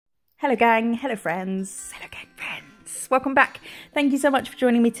Hello gang, hello friends, hello gang friends. Welcome back. Thank you so much for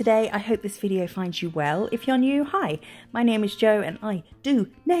joining me today. I hope this video finds you well. If you're new, hi, my name is Jo and I do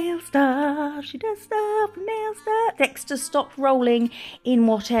nail stuff. She does stuff, nail stuff. Dexter, stop rolling in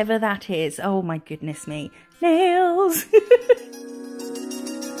whatever that is. Oh my goodness me. Nails.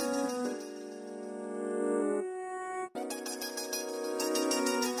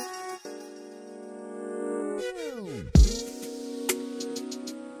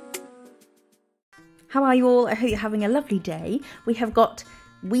 How are you all? I hope you're having a lovely day. I have got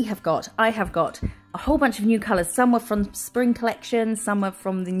a whole bunch of new colours. Some were from spring collection, some were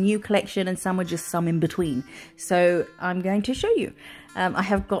from the new collection, and some were just some in between. So I'm going to show you. I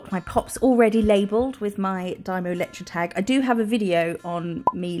have got my pops already labelled with my DYMO LETRATAG. I do have a video on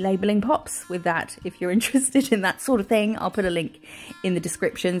me labelling pops with that. If you're interested in that sort of thing, I'll put a link in the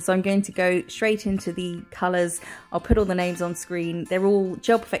description. So I'm going to go straight into the colours. I'll put all the names on screen. They're all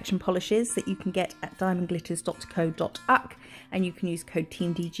Gel Perfection polishes that you can get at diamondglitters.co.uk, and you can use code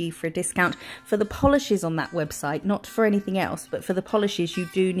TEAMDG for a discount. For the polishes on that website, not for anything else, but for the polishes you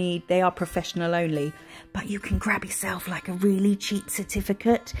do need, they are professional only, but you can grab yourself like a really cheap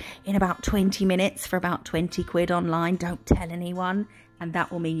certificate in about 20 minutes for about 20 quid online. Don't tell anyone, and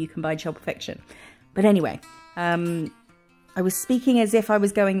that will mean you can buy Gel Perfection. But anyway, I was speaking as if I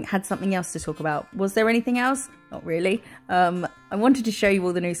was had something else to talk about. Was there anything else? Not really. I wanted to show you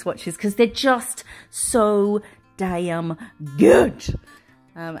all the new swatches because they're just so damn good.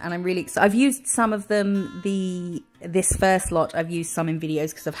 And I'm really excited. I've used some of them, this first lot, I've used some in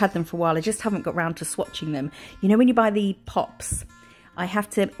videos because I've had them for a while. I just haven't got round to swatching them. You know, when you buy the pops, I have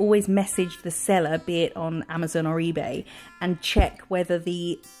to always message the seller, be it on Amazon or eBay, and check whether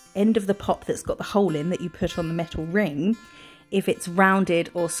the end of the pop that's got the hole in that you put on the metal ring, if it's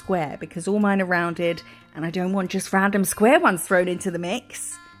rounded or square, because all mine are rounded and I don't want just random square ones thrown into the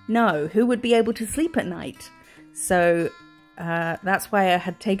mix. No, who would be able to sleep at night? So that's why I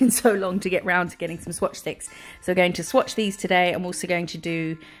had taken so long to get round to getting some swatch sticks. So I'm going to swatch these today. I'm also going to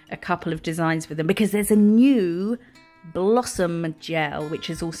do a couple of designs with them because there's a new blossom gel, which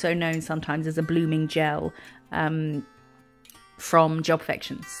is also known sometimes as a blooming gel, from Gel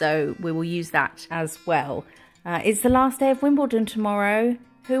Perfection. So we will use that as well. It's the last day of Wimbledon tomorrow.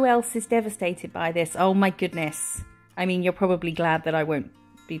 Who else is devastated by this? Oh my goodness. I mean, you're probably glad that I won't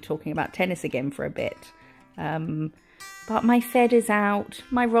be talking about tennis again for a bit. But my Fed is out.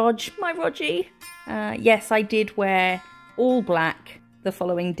 My Rogie. Yes, I did wear all black the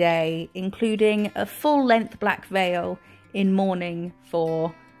following day, including a full-length black veil in mourning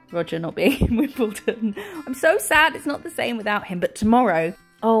for Roger not being in Wimbledon. I'm so sad it's not the same without him. But tomorrow,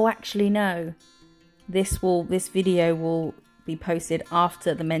 oh, actually no, this video will be posted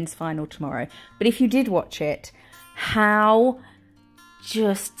after the men's final tomorrow. But if you did watch it, how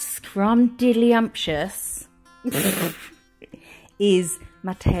just scrumdiddlyumptious is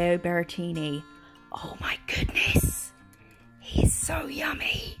Matteo Berrettini. Oh my goodness, he's so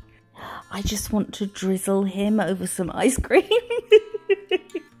yummy. I just want to drizzle him over some ice cream.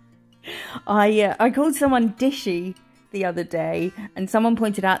 I called someone dishy the other day, and someone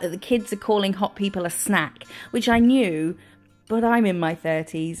pointed out that the kids are calling hot people a snack, which I knew, but I'm in my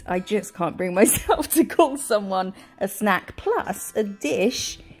 30s. I just can't bring myself to call someone a snack. Plus, a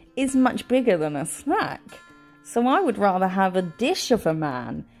dish is much bigger than a snack. So I would rather have a dish of a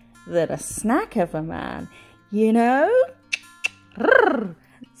man than a snack of a man, you know?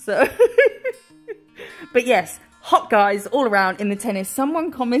 So, but yes, hot guys all around in the tennis. Someone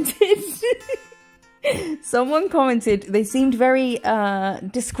commented, they seemed very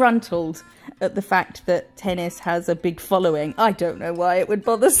disgruntled at the fact that tennis has a big following. I don't know why it would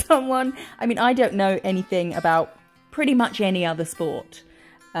bother someone. I mean, I don't know anything about pretty much any other sport.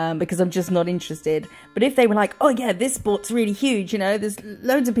 Because I'm just not interested. But if they were like, oh yeah, this sport's really huge, you know, there's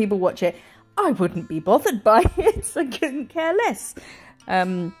loads of people watch it, I wouldn't be bothered by it. I couldn't care less.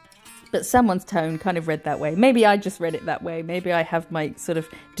 But someone's tone kind of read that way. Maybe I just read it that way. Maybe I have my sort of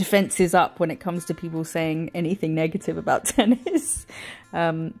defences up when it comes to people saying anything negative about tennis.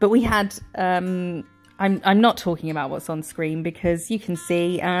 But we had... I'm not talking about what's on screen because you can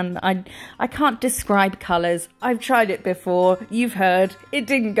see, and I can't describe colours. I've tried it before. You've heard. It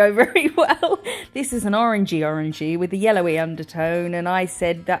didn't go very well. This is an orangey with a yellowy undertone, and I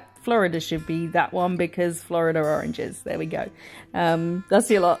said that Florida should be that one because Florida oranges. There we go.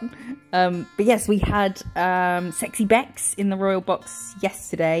 That's your lot. But yes, we had Sexy Bex in the Royal Box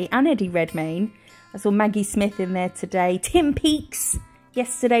yesterday, and Eddie Redmayne. I saw Maggie Smith in there today. Tim Peaks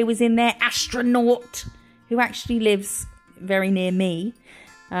yesterday was in there. Astronaut, who actually lives very near me.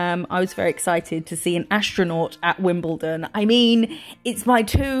 I was very excited to see an astronaut at Wimbledon. I mean, it's my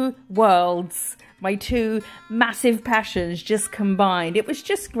two worlds, my two massive passions just combined. It was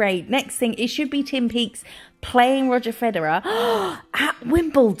just great. Next thing, it should be Tim Peake playing Roger Federer at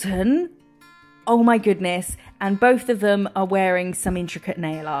Wimbledon. Oh my goodness. And both of them are wearing some intricate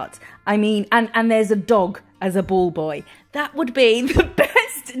nail art. I mean, and there's a dog as a ball boy. That would be the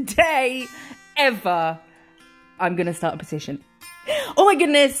best day ever. I'm going to start a petition. Oh my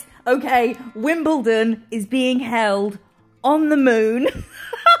goodness. Okay, Wimbledon is being held on the moon.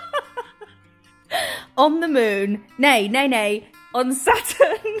 On the moon. Nay, on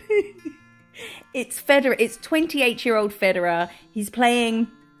Saturn. It's Federer. It's 28-year-old Federer. He's playing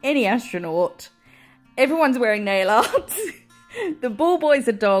any astronaut. Everyone's wearing nail art. The ball boys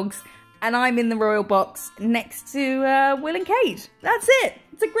are dogs. And I'm in the royal box next to Will and Kate. That's it.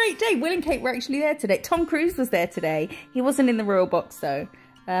 It's a great day. Will and Kate were actually there today. Tom Cruise was there today. He wasn't in the royal box though.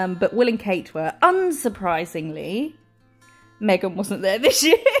 But Will and Kate were. Unsurprisingly, Meghan wasn't there this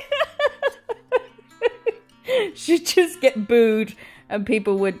year. She'd just get booed and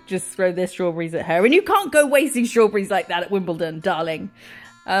people would just throw their strawberries at her. And you can't go wasting strawberries like that at Wimbledon, darling.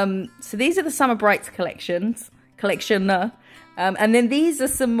 So these are the Summer Brights collection. And then these are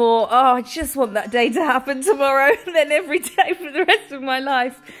some more. Oh, I just want that day to happen tomorrow and then every day for the rest of my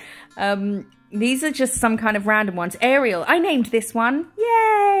life. These are just some kind of random ones. Ariel, I named this one.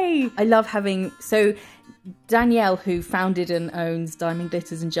 Yay! I love having... So Danielle, who founded and owns Diamond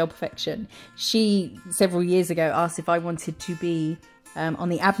Glitters and Gel Perfection, she, several years ago, asked if I wanted to be on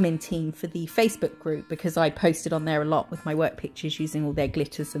the admin team for the Facebook group because I posted on there a lot with my work pictures using all their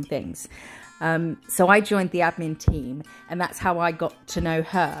glitters and things. So I joined the admin team and that's how I got to know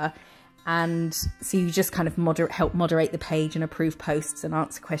her. And so you just kind of help moderate the page and approve posts and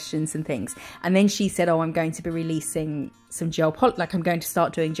answer questions and things. And then she said, oh, I'm going to be releasing some I'm going to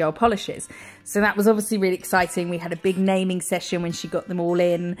start doing gel polishes. So that was obviously really exciting. We had a big naming session when she got them all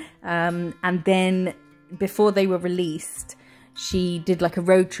in. And then before they were released, she did like a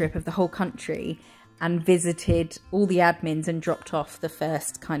road trip of the whole country and visited all the admins and dropped off the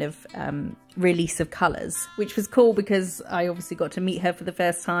first kind of release of colours, which was cool because I obviously got to meet her for the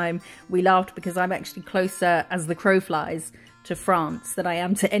first time. We laughed because I'm actually closer as the crow flies to France than I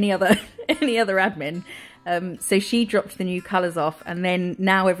am to any other admin. So she dropped the new colours off, and then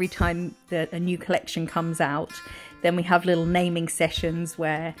now every time a new collection comes out, then we have little naming sessions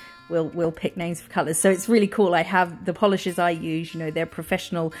where we'll pick names for colours. So it's really cool. I have the polishes I use, you know, they're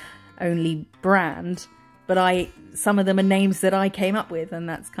professional only brand, but some of them are names that I came up with, and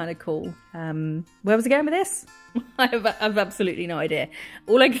that's kind of cool. Where was I going with this? I have absolutely no idea.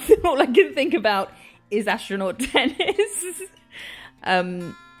 All I can think about is astronaut tennis.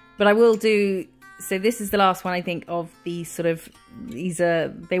 But I will do. So this is the last one I think of the sort of,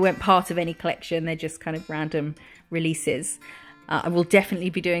 they weren't part of any collection. They're just kind of random releases. I will definitely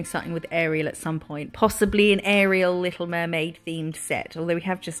be doing something with Ariel at some point. Possibly an Ariel Little Mermaid themed set, although we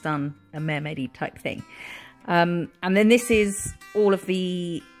have just done a mermaidy type thing. And then this is all of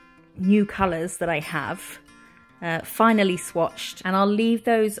the new colours that I have finally swatched. And I'll leave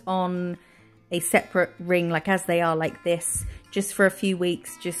those on a separate ring, like as they are like this, just for a few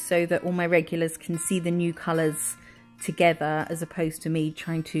weeks, just so that all my regulars can see the new colours together, as opposed to me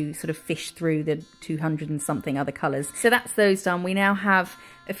trying to sort of fish through the 200 and something other colours. So that's those done. We now have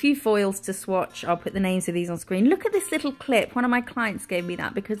a few foils to swatch. I'll put the names of these on screen. Look at this little clip. One of my clients gave me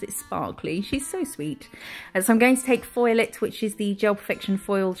that because it's sparkly. She's so sweet. So I'm going to take Foil It, which is the Gel Perfection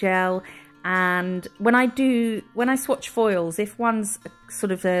foil gel. And when I swatch foils, if one's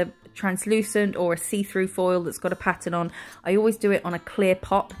sort of a translucent or a see-through foil that's got a pattern on, I always do it on a clear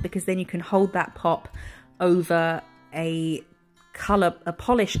pop, because then you can hold that pop over a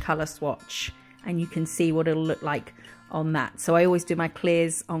polish colour swatch and you can see what it'll look like on that. So I always do my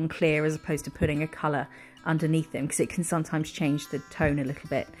clears on clear as opposed to putting a colour underneath them, because it can sometimes change the tone a little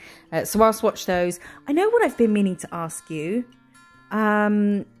bit. So I'll swatch those. I know what I've been meaning to ask you.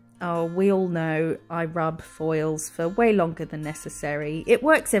 Oh, we all know I rub foils for way longer than necessary. It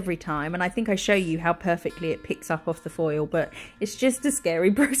works every time, and I think I show you how perfectly it picks up off the foil, but it's just a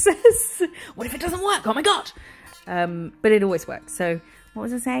scary process. What if it doesn't work? Oh my God. But it always works. So what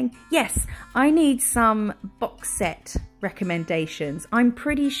was I saying? Yes, I need some box set recommendations. I'm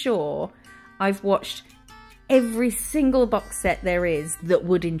pretty sure I've watched every single box set there is that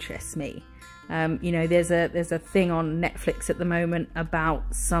would interest me. You know, there's a thing on Netflix at the moment about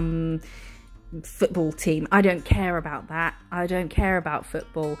some football team. I don't care about that. I don't care about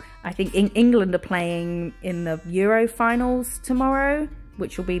football. I think England are playing in the Euro finals tomorrow,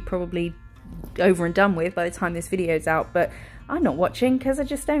 which will be probably over and done with by the time this video's out. But I'm not watching because I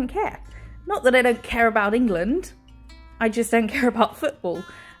just don't care. Not that I don't care about England, I just don't care about football.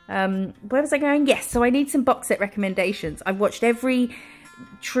 Where was I going? Yes, so I need some box set recommendations. I've watched every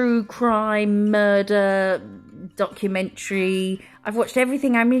true crime, murder, documentary. I've watched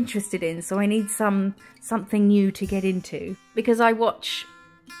everything I'm interested in, so I need something new to get into. Because I watch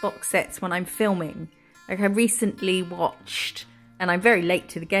box sets when I'm filming. Like I recently watched, and I'm very late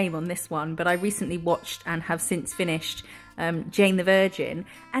to the game on this one, but I recently watched and have since finished Jane the Virgin,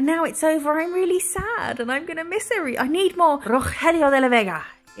 and now it's over. I'm really sad and I'm gonna miss I need more Rogelio de la Vega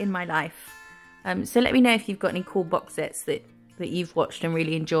in my life. So let me know if you've got any cool box sets that you've watched and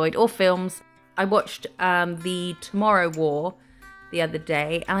really enjoyed, or films. I watched the Tomorrow War the other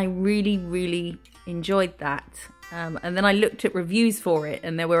day and I really enjoyed that. And then I looked at reviews for it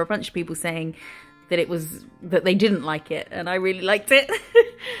and there were a bunch of people saying that they didn't like it, and I really liked it.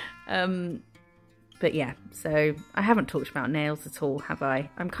 But yeah, so I haven't talked about nails at all, have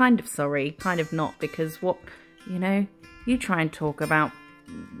I? I'm kind of sorry, kind of not, because you try and talk about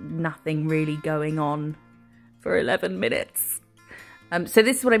nothing really going on for 11 minutes. So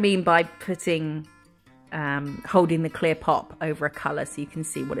this is what I mean by putting, holding the clear pop over a colour so you can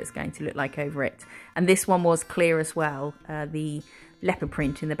see what it's going to look like over it. And this one was clear as well. The leopard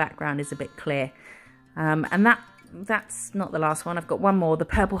print in the background is a bit clear. And that's not the last one. I've got one more, the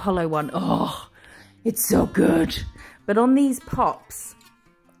purple hollow one. Oh, it's so good. But on these pops,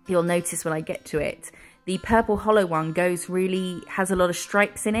 you'll notice when I get to it, the purple hollow one has a lot of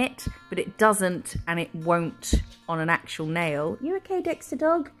stripes in it, but it doesn't and it won't on an actual nail. You okay, Dexter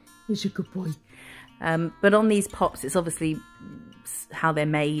dog? He's a good boy. But on these pops, it's obviously how they're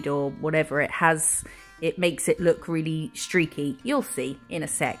made or whatever. It makes it look really streaky. You'll see in a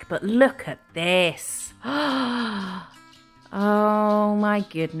sec, but look at this. Oh my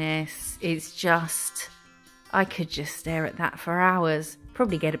goodness. It's just, I could just stare at that for hours.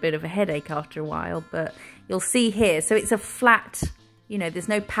 Probably get a bit of a headache after a while, but you'll see here. So it's a flat, there's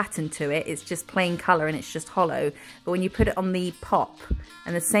no pattern to it. It's just plain colour and it's just hollow. But when you put it on the pop,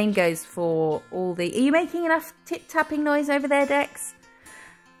 and the same goes for all the... Are you making enough tip-tapping noise over there, Dex?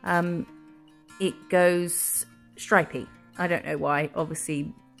 It goes stripy. I don't know why.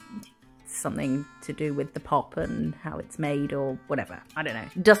 Obviously, something to do with the pop and how it's made or whatever. I don't know.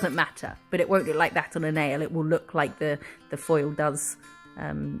 It doesn't matter. But it won't look like that on a nail. It will look like the foil does,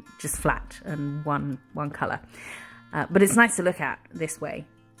 just flat and one colour. But it's nice to look at this way.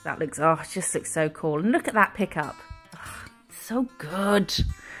 That looks, it just looks so cool. And look at that pickup. Oh, so good.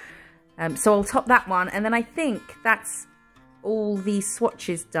 So I'll top that one. And then I think that's all the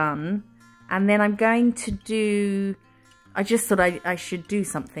swatches done. And then I'm going to do... I just thought I should do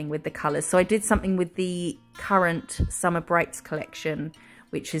something with the colours. So I did something with the current Summer Brights collection,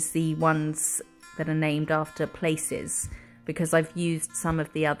 which is the ones that are named after places, because I've used some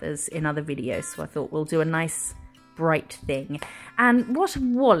of the others in other videos. So I thought we'll do a nice bright thing. And what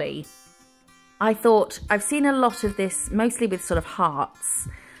Wally, I thought I've seen a lot of this, mostly with sort of hearts,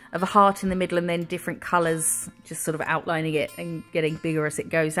 of a heart in the middle and then different colours, just sort of outlining it and getting bigger as it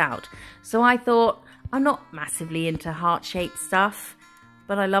goes out. So I thought, I'm not massively into heart-shaped stuff,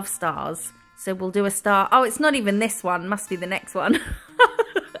 but I love stars. So we'll do a star. Oh, it's not even this one. Must be the next one.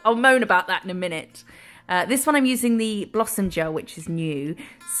 I'll moan about that in a minute. This one I'm using the Blossom Gel, which is new.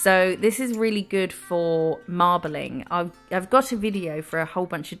 So this is really good for marbling. I've got a video for a whole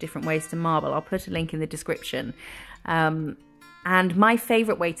bunch of different ways to marble. I'll put a link in the description. And my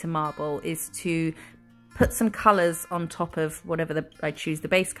favourite way to marble is to put some colours on top of whatever I choose the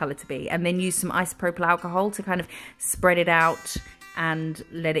base colour to be, and then use some isopropyl alcohol to kind of spread it out and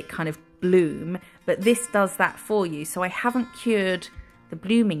let it kind of bloom. But this does that for you. So I haven't cured the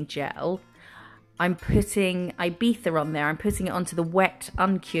blooming gel. I'm putting Ibiza on there. I'm putting it onto the wet,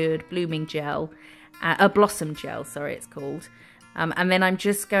 uncured blooming gel, blossom gel, sorry, it's called. And then I'm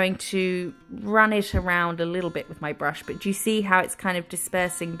just going to run it around a little bit with my brush. But do you see how it's kind of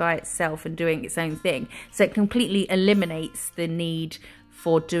dispersing by itself and doing its own thing? So it completely eliminates the need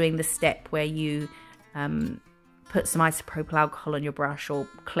for doing the step where you put some isopropyl alcohol on your brush, or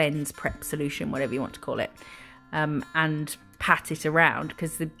cleanse, prep solution, whatever you want to call it, and pat it around,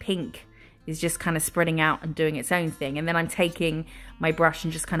 because the pink is just kind of spreading out and doing its own thing. And then I'm taking my brush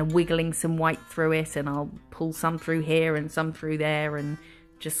and just kind of wiggling some white through it, and I'll pull some through here and some through there, and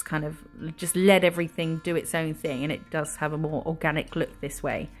just kind of just let everything do its own thing. And it does have a more organic look this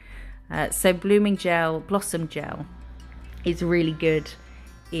way. So blooming gel, blossom gel is really good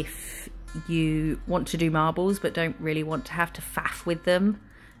if you want to do marbles but don't really want to have to faff with them,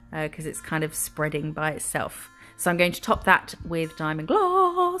 because it's kind of spreading by itself. So I'm going to top that with Diamond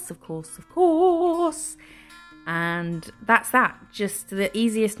Gloss, of course. And that's that. Just the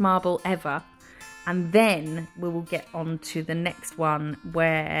easiest marble ever. And then we will get on to the next one,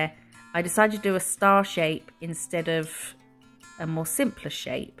 where I decided to do a star shape instead of a more simpler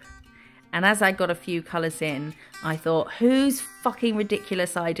shape. And as I got a few colours in, I thought, whose fucking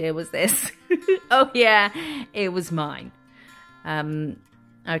ridiculous idea was this? Oh yeah, it was mine.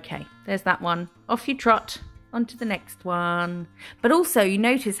 Okay, there's that one. Off you trot. On to the next one. But also, you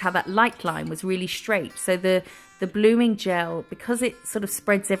notice how that light line was really straight. So the blooming gel, because it sort of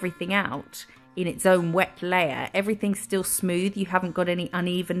spreads everything out in its own wet layer, everything's still smooth. You haven't got any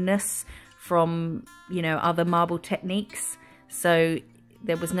unevenness from, you know, other marble techniques. So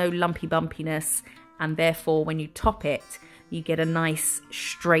there was no lumpy bumpiness, and therefore when you top it, you get a nice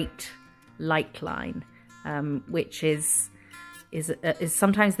straight light line, which is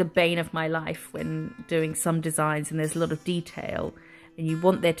sometimes the bane of my life when doing some designs and there's a lot of detail and you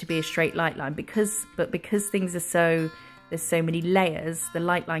want there to be a straight light line, because things are there's so many layers, the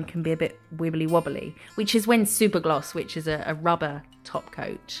light line can be a bit wibbly wobbly, which is when Supergloss, which is a rubber top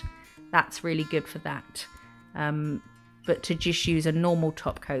coat, that's really good for that. But to just use a normal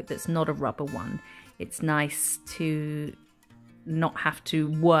top coat that's not a rubber one, it's nice to not have to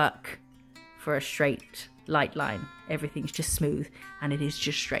work for a straight light line. Everything's just smooth and it is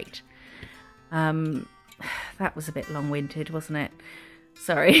just straight. That was a bit long-winded, wasn't it?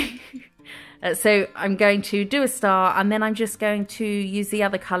 Sorry. So I'm going to do a star, and then I'm just going to use the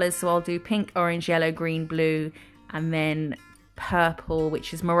other colours. So I'll do pink, orange, yellow, green, blue, and then purple,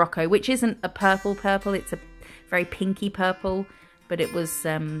 which is Morocco, which isn't a purple, it's a very pinky purple, but it was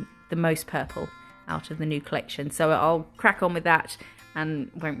the most purple out of the new collection. So I'll crack on with that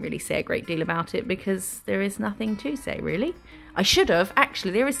and won't really say a great deal about it because there is nothing to say, really. I should have.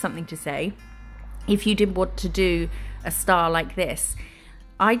 Actually, there is something to say. If you did want to do a star like this,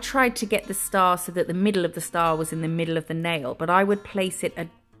 I tried to get the star so that the middle of the star was in the middle of the nail, but I would place it a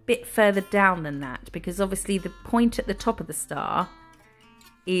bit further down than that, because obviously the point at the top of the star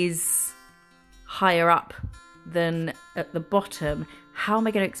is higher up than at the bottom. How am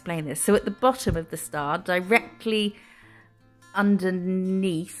I going to explain this? So at the bottom of the star, directly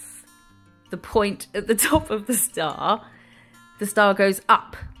underneath the point at the top of the star goes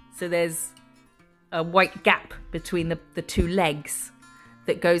up. So there's a white gap between the two legs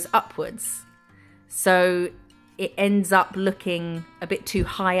that goes upwards. So it ends up looking a bit too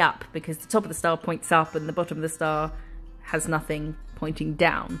high up because the top of the star points up and the bottom of the star has nothing pointing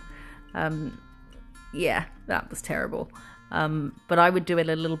down. Yeah, that was terrible. But I would do it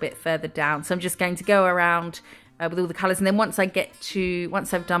a little bit further down. So I'm just going to go around with all the colours, and then once I've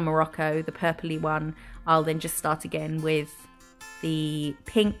done Morocco, the purpley one, I'll then just start again with the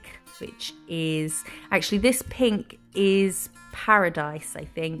pink, which is actually, this pink is Paradise, I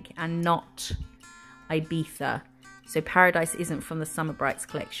think, and not Ibiza. So Paradise isn't from the Summer Brights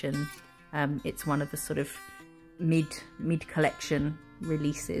collection. It's one of the sort of mid collection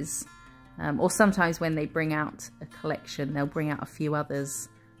releases. Or sometimes when they bring out a collection, they'll bring out a few others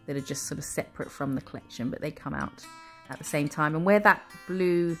that are just sort of separate from the collection, but they come out at the same time. And where that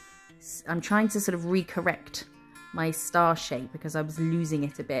blue, I'm trying to sort of recorrect my star shape because I was losing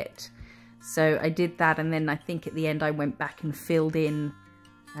it a bit. So I did that, and then I think at the end I went back and filled in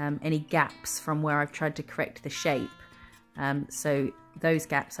any gaps from where I've tried to correct the shape. So those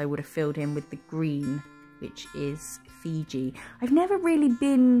gaps I would have filled in with the green, which is Fiji. I've never really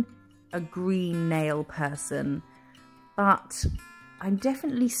been a green nail person, but I'm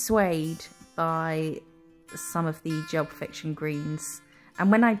definitely swayed by some of the Gel Perfection greens.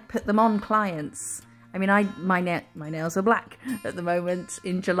 And when I put them on clients, I mean, my nails are black at the moment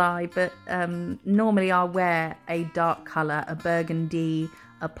in July, but normally I'll wear a dark colour, a burgundy,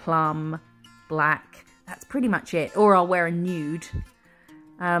 a plum, black. That's pretty much it. Or I'll wear a nude.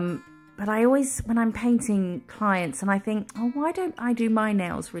 But I always, when I'm painting clients, and I think, oh, why don't I do my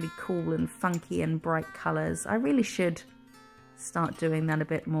nails really cool and funky and bright colours? I really should start doing that a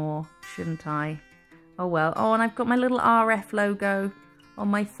bit more, shouldn't I? Oh well. Oh, and I've got my little RF logo on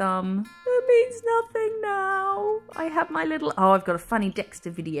my thumb. It means nothing now. I have my little... Oh, I've got a funny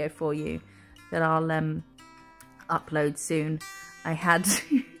Dexter video for you that I'll upload soon. I had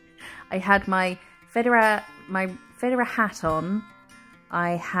my Federer hat on.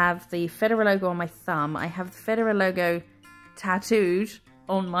 I have the Federer logo on my thumb. I have the Federer logo tattooed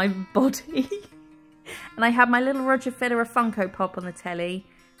on my body. And I have my little Roger Federer Funko Pop on the telly.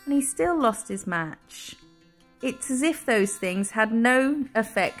 And he still lost his match. It's as if those things had no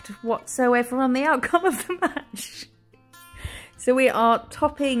effect whatsoever on the outcome of the match. So we are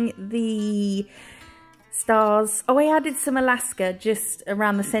topping the stars. Oh, I added some Alaska just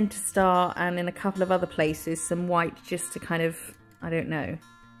around the center star and in a couple of other places, some white just to kind of, I don't know,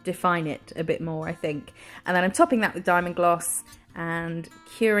 define it a bit more, I think. And then I'm topping that with diamond gloss and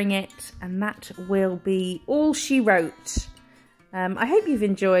curing it, and that will be all she wrote. I hope you've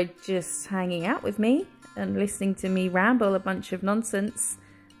enjoyed just hanging out with me and listening to me ramble a bunch of nonsense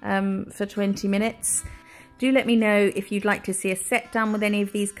for 20 minutes. Do let me know if you'd like to see a set done with any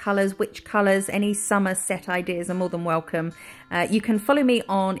of these colours, which colours, any summer set ideas are more than welcome. You can follow me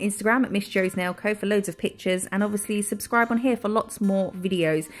on Instagram at Miss Jo's Nail Co for loads of pictures, and obviously subscribe on here for lots more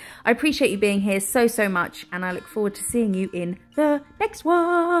videos. I appreciate you being here so much, and I look forward to seeing you in the next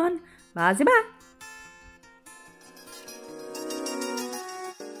one. Bye-bye.